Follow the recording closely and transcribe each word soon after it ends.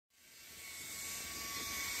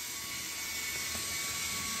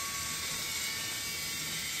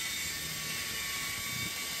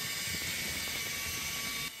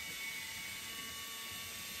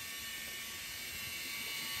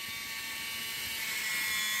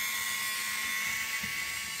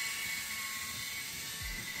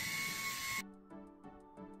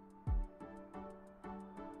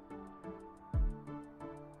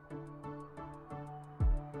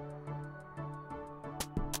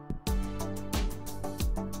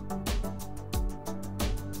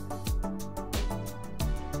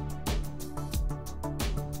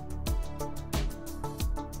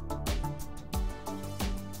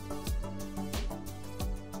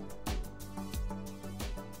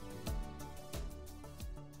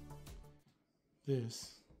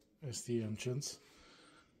This is the entrance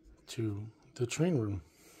to the train room.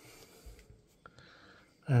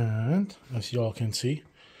 And as y'all can see,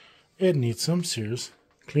 it needs some serious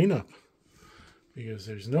cleanup, because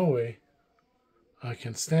there's no way I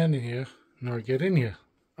can stand in here nor get in here.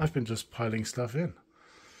 I've been just piling stuff in.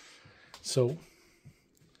 So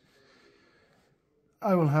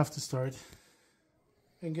I will have to start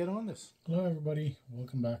and get on this. Hello everybody,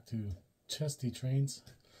 welcome back to Chesty Trains.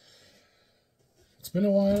 It's been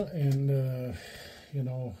a while, and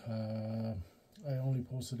I only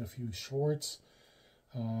posted a few shorts.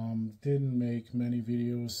 Didn't make many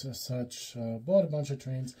videos as such. Bought a bunch of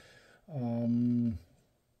trains. Now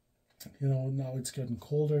it's getting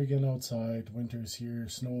colder again outside. Winter's here,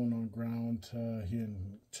 snowing on ground here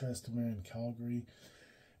in Chestermere and Calgary.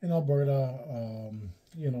 In Alberta,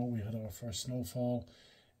 we had our first snowfall,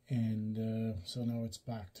 and so now it's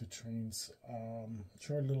back to trains.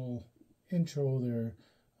 Short little intro there.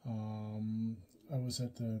 I was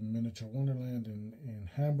at the Miniatur Wunderland in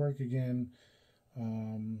Hamburg again.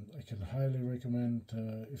 I can highly recommend,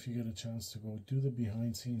 if you get a chance, to go do the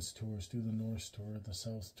behind scenes tours, do the North tour, the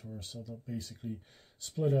South tour. So they'll basically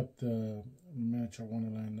split up the Miniatur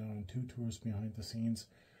Wonderland now in 2 tours behind the scenes,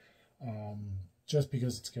 just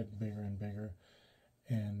because it's getting bigger and bigger,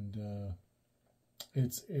 and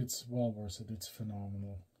it's well worth it. It's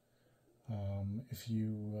phenomenal.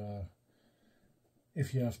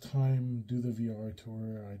 If you have time, do the VR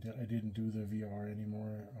tour. I didn't do the VR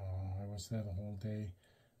anymore. I was there the whole day,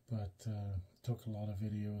 but took a lot of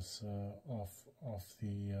videos off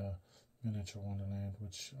the Miniatur Wonderland,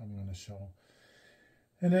 which I'm going to show.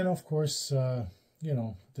 And then, of course, there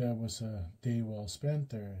was a day well spent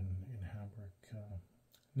there in Hamburg.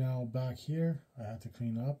 Now back here, I had to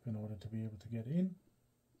clean up in order to be able to get in.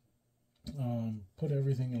 Put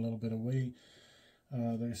everything a little bit away.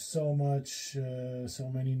 There's so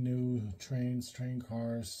many new train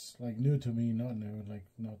cars, like new to me, not new, like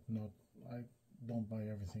not I don't buy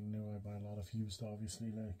everything new. I buy a lot of used,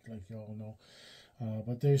 obviously, like you all know.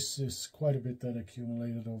 But there's quite a bit that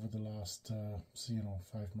accumulated over the last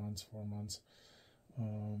 5 months, 4 months,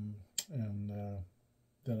 and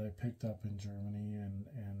that I picked up in Germany and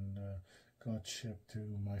got shipped to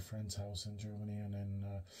my friend's house in Germany, and then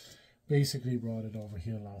basically brought it over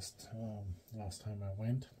here last time I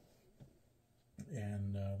went,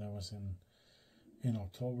 and that was in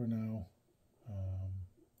October now,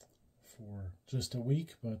 for just a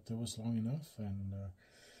week, but it was long enough,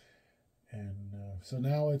 and so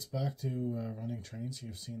now it's back to running trains.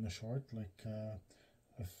 You've seen the short, like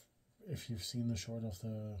if you've seen the short of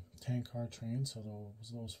the tank car train, so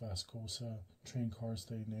those Vascosa train cars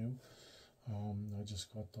they knew. I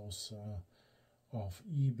just got those off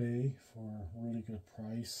eBay for a really good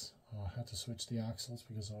price. I had to switch the axles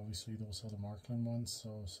because obviously those are the Markland ones,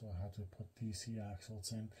 so I had to put DC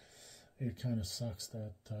axles in. It kind of sucks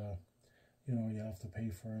that you have to pay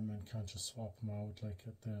for them and can't just swap them out like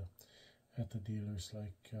at the dealers,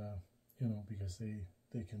 like because they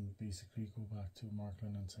can basically go back to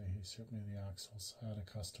Markland and say, hey, ship me the axles. I had a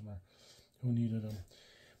customer who needed them,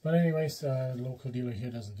 but anyways, the local dealer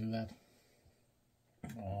here doesn't do that.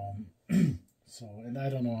 So, and I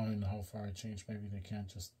don't know how far it changed. Maybe they can't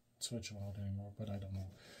just switch them out anymore, but I don't know.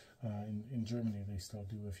 In Germany, they still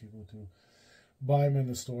do. If you go to buy them in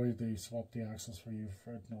the store, they swap the axles for you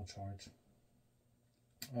for no charge.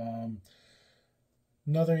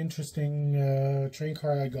 Another interesting train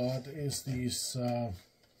car I got is these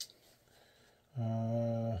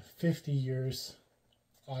 50 years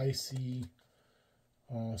IC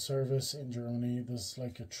service in Germany. This is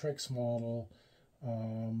like a Trix model.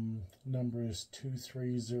 Number is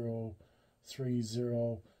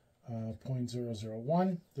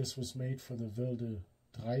 23030.001. This was made for the Wilde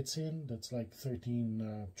 13. That's like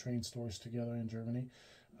 13 train stores together in Germany.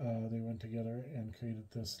 They went together and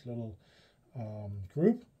created this little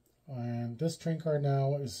group. And this train car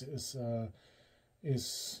now is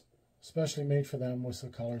specially made for them with the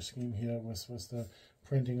color scheme here, with the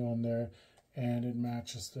printing on there, and it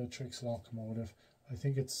matches the Trix locomotive.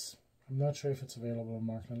 I'm not sure if it's available in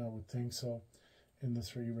Markland. I would think so, in the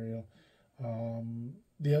 3-rail.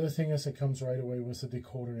 The other thing is it comes right away with the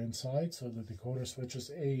decoder inside. So the decoder switches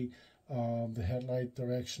the headlight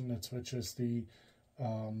direction. It switches the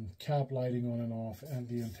cab lighting on and off, and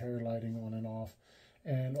the interior lighting on and off.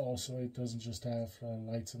 And also it doesn't just have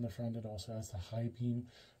lights in the front. It also has the high beam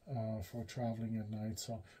for traveling at night.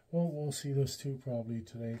 So we'll see this too probably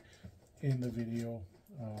today in the video.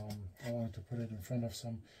 I wanted to put it in front of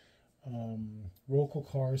some Roco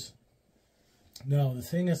cars. Now the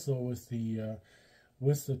thing is though, with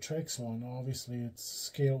with the Trix one, obviously it's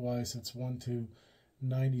scale-wise, it's 1 to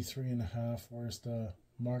 93.5, whereas the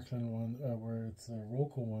Markland one, where it's the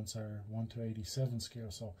Roco ones are 1 to 87 scale.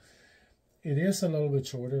 So it is a little bit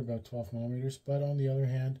shorter, about 12 millimeters, but on the other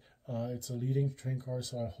hand, it's a leading train car,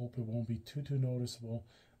 so I hope it won't be too noticeable.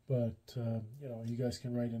 But you know, you guys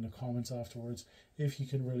can write in the comments afterwards if you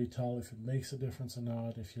can really tell if it makes a difference or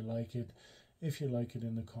not, if you like it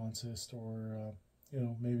in the consist, or you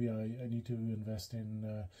know, maybe I need to invest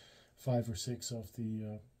in 5 or 6 of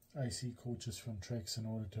the IC coaches from Trix in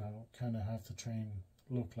order to kind of have the train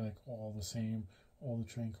look like all the same. All the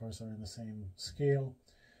train cars are in the same scale.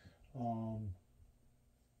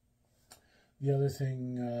 The other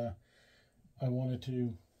thing I wanted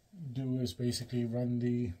to do is basically run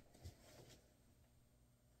the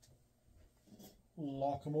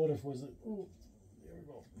locomotive. Was it? Oh, there we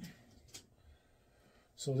go.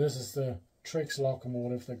 So this is the Trix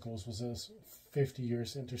locomotive that goes with this 50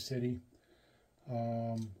 years intercity.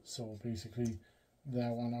 So basically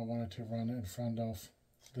that one I wanted to run in front of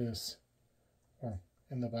this, or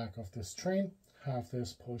in the back of this train, have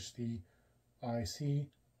this push the IC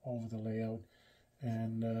over the layout,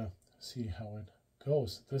 and see how it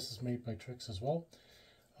goes. This is made by Trix as well.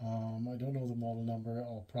 I don't know the model number.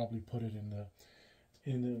 I'll probably put it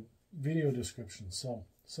in the video description. So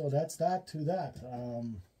that's that to that.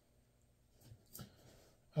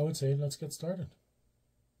 I would say let's get started.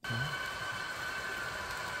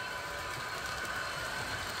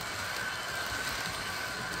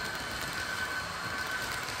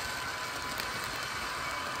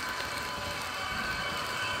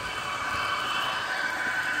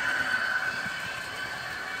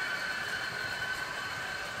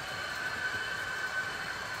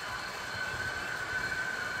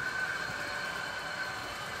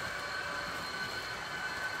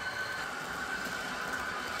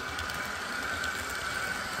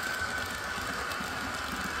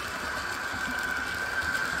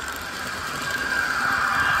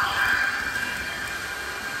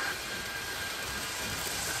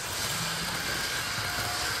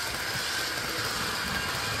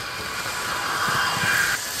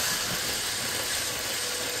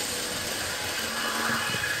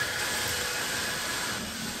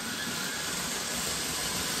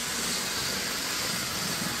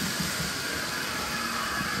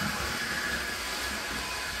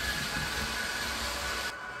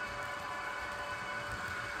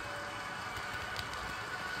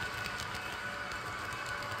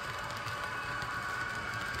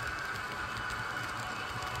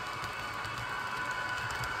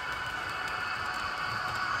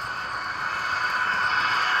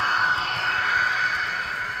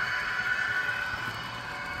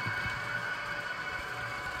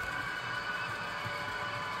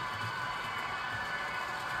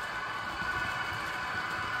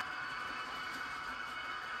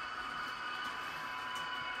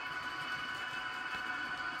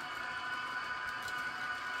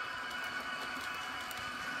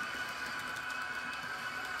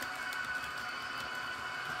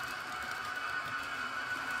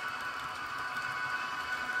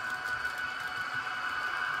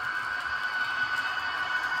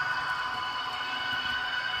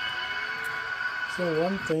 So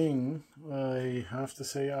one thing I have to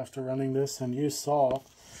say after running this, and you saw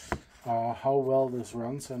how well this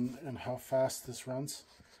runs and how fast this runs.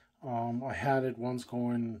 I had it once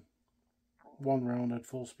going 1 round at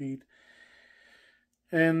full speed,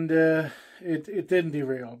 and it didn't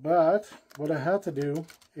derail. But what I had to do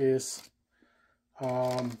is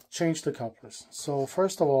change the couplers. So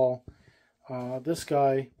first of all, this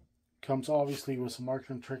guy comes obviously with a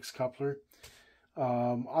Miniatur Trix coupler.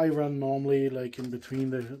 I run normally like in between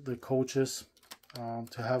the coaches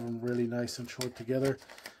to have them really nice and short together.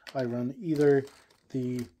 I run either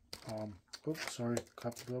the oops, sorry,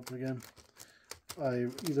 coupled up again. I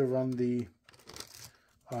either run the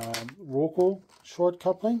Roco short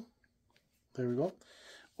coupling, there we go,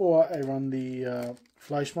 or I run the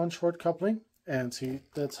Fleischmann short coupling, and see,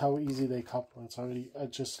 that's how easy they couple. It's already, I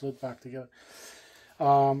just slid back together.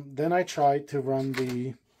 Then I tried to run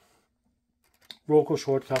the Roco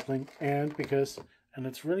short coupling, and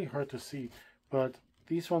it's really hard to see, but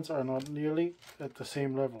these ones are not nearly at the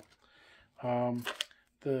same level.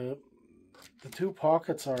 The two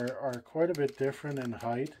pockets are quite a bit different in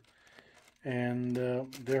height, and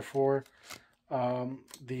therefore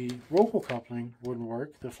the Roco coupling wouldn't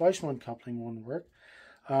work, the Fleischmann coupling wouldn't work.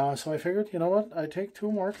 So I figured, you know what, I take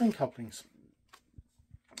 2 Markland couplings,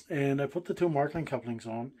 and I put the 2 Markland couplings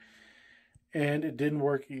on, and it didn't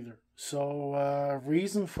work either. So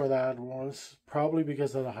reason for that was probably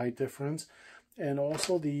because of the height difference, and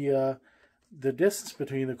also the the distance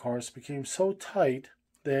between the cars became so tight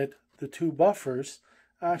that the two buffers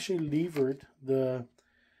actually levered the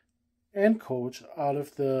end coach out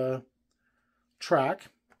of the track,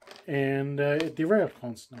 and it derailed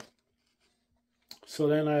constantly. So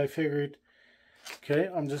then I figured, okay,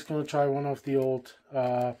 I'm just going to try one of the old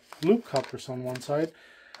loop couplers on one side,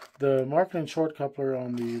 the Markman short coupler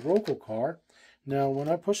on the Roco car. Now when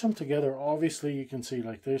I push them together, obviously you can see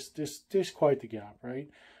like there's quite the gap, right?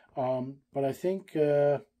 But I think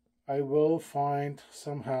I will find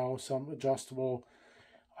somehow some adjustable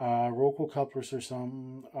Roco couplers or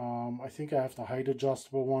some. I think I have the height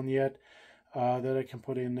adjustable one yet that I can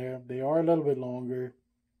put in there. They are a little bit longer,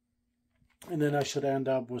 and then I should end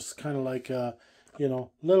up with kind of like a, you know,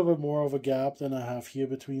 a little bit more of a gap than I have here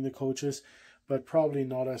between the coaches, but probably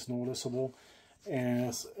not as noticeable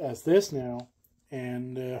as this now.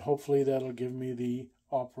 And hopefully that'll give me the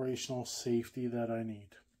operational safety that I need.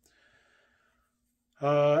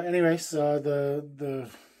 Anyways, the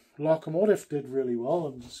locomotive did really well.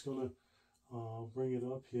 I'm just gonna bring it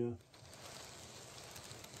up here.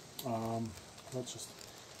 Let's just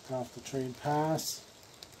have the train pass.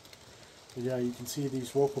 But yeah, you can see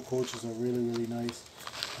these Roco coaches are really nice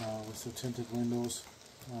with the tinted windows.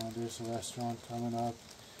 There's a restaurant coming up,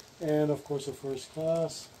 and of course a first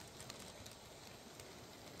class.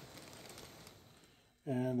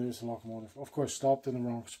 And there's a locomotive. Of course, stopped in the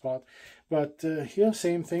wrong spot. But here,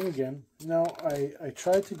 same thing again. Now, I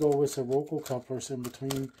tried to go with the Roco couplers in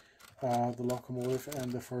between the locomotive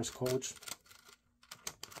and the first coach.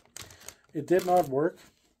 It did not work.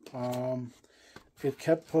 It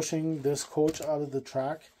kept pushing this coach out of the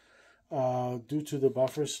track due to the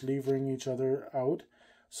buffers levering each other out.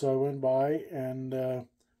 So I went by and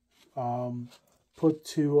put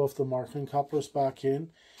two of the Markman couplers back in.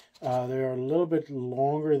 They're a little bit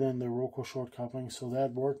longer than the Roco short coupling, so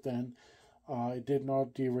that worked then. It did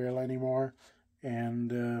not derail anymore,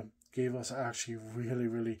 and gave us actually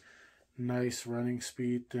really nice running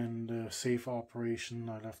speed and safe operation.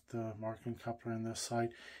 I left the Markman coupler on this side.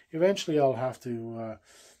 Eventually I'll have to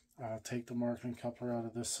take the Markman coupler out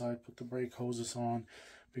of this side, put the brake hoses on,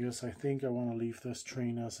 because I think I want to leave this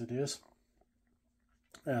train as it is,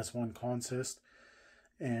 as one consist.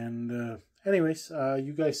 And anyways,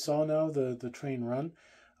 you guys saw now the train run.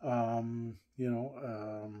 You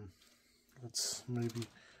know, let's maybe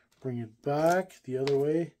bring it back the other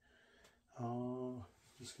way.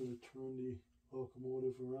 Just going to turn the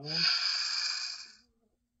locomotive around.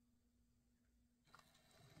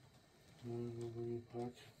 And we'll bring it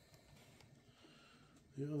back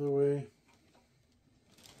the other way.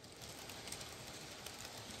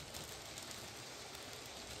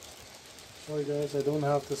 Sorry guys, I don't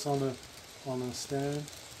have this on a stand.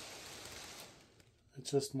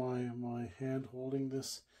 It's just my hand holding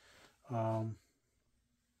this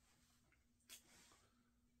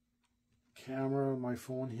camera on my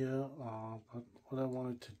phone here. But what I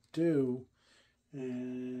wanted to do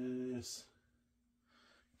is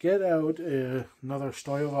get out another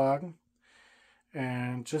Steuerwagen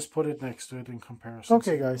and just put it next to it in comparison.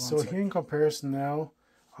 Okay guys, so here in comparison now,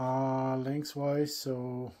 lengthwise,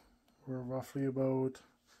 so we're roughly about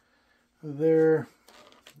there.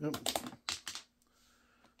 Yep.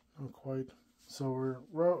 Not quite. So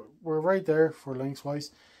we're right there for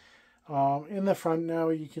lengthwise. In the front now,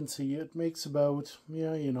 you can see it makes about,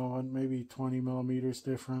 yeah, you know, maybe 20 millimeters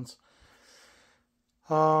difference.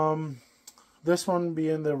 This one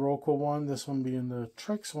being the Roco one, this one being the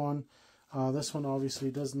Trix one. This one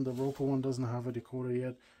obviously doesn't, the Roco one doesn't have a decoder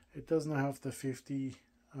yet. It doesn't have the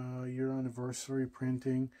 50-year anniversary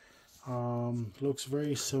printing. Looks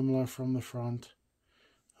very similar from the front.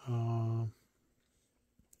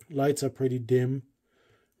 Lights are pretty dim,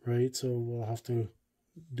 right? So we'll have to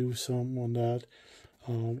do some on that.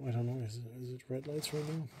 I don't know, is it red lights right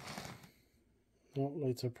now? No,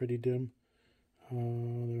 lights are pretty dim. There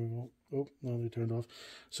we go. Oh, no, they turned off.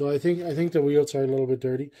 So I think the wheels are a little bit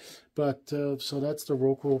dirty, but so that's the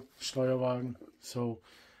Roco Steuerwagen. So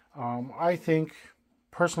I think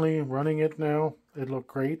personally running it now, it looked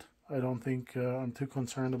great. I don't think I'm too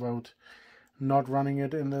concerned about not running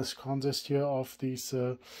it in this consist here of these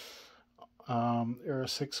Era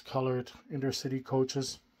 6 colored intercity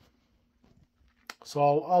coaches.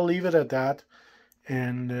 So I'll leave it at that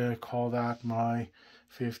and call that my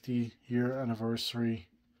 50-year anniversary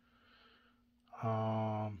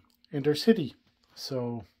intercity.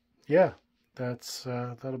 So yeah, that's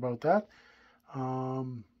that about that.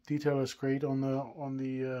 Detail is great on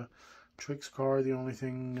the Trix car. The only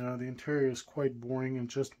thing, the interior is quite boring and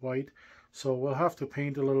just white, so we'll have to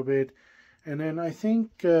paint a little bit. And then I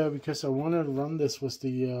think because I want to run this with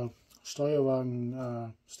the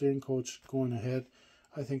Steuerwagen steering coach going ahead,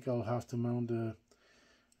 I think I'll have to mount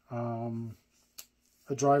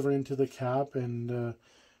a driver into the cab and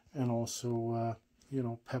also you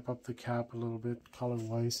know, pep up the cab a little bit color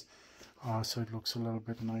wise, so it looks a little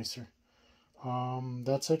bit nicer.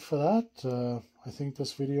 That's it for that. I think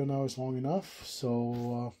this video now is long enough,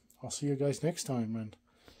 so I'll see you guys next time, and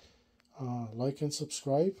like and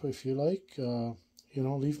subscribe if you like. You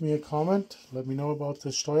know, leave me a comment, let me know about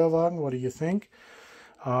the Steuerwagen. What do you think?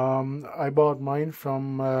 I bought mine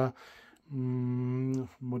from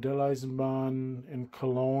Modelleisenbahn in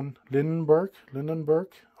Cologne, Lindenberg.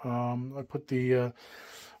 I put the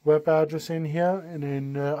web address in here, and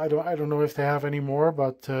then I don't know if they have any more,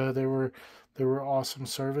 but they were awesome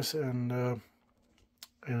service, and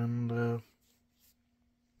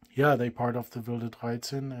yeah, they part of the Wilde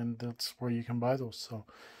 13, and that's where you can buy those. So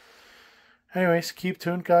anyways, keep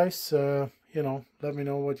tuned, guys. You know, let me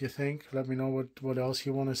know what you think. Let me know what else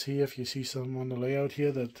you want to see. If you see some on the layout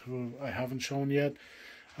here that I haven't shown yet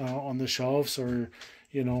on the shelves, or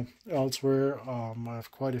you know, elsewhere. I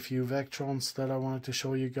have quite a few Vectrons that I wanted to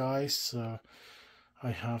show you guys.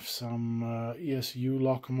 I have some ESU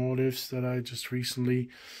locomotives that I just recently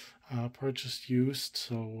purchased used.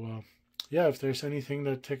 So yeah, if there's anything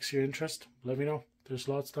that takes your interest, let me know. There's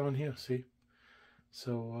lots down here, see?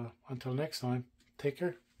 So until next time, take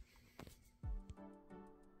care.